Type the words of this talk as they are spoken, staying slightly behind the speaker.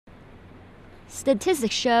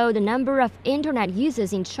Statistics show the number of internet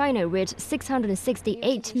users in China reached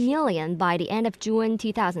 668 million by the end of June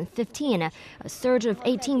 2015, a surge of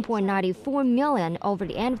 18.94 million over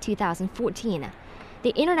the end of 2014.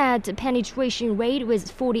 The internet penetration rate was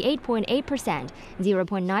 48.8%,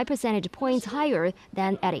 0.9 percentage points higher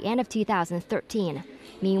than at the end of 2013.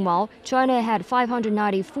 Meanwhile, China had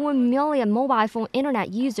 594 million mobile phone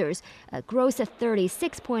internet users, a growth of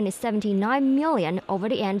 36.79 million over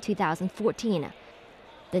the end of 2014.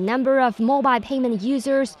 The number of mobile payment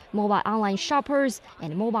users, mobile online shoppers,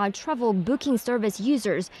 and mobile travel booking service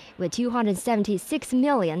users were 276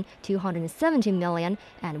 million, 270 million,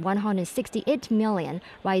 and 168 million,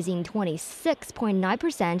 rising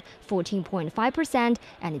 26.9%, 14.5%,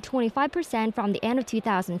 and 25% from the end of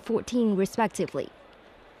 2014, respectively.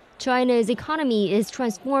 China's economy is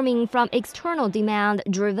transforming from external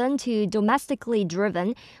demand-driven to domestically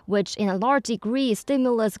driven, which in a large degree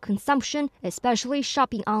stimulates consumption, especially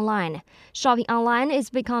shopping online. Shopping online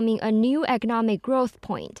is becoming a new economic growth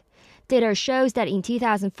point. Data shows that in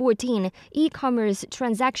 2014, e-commerce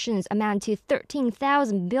transactions amount to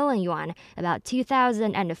 13,000 billion yuan, about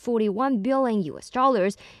 $2,041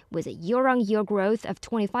 billion, with a year-on-year growth of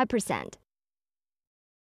 25%.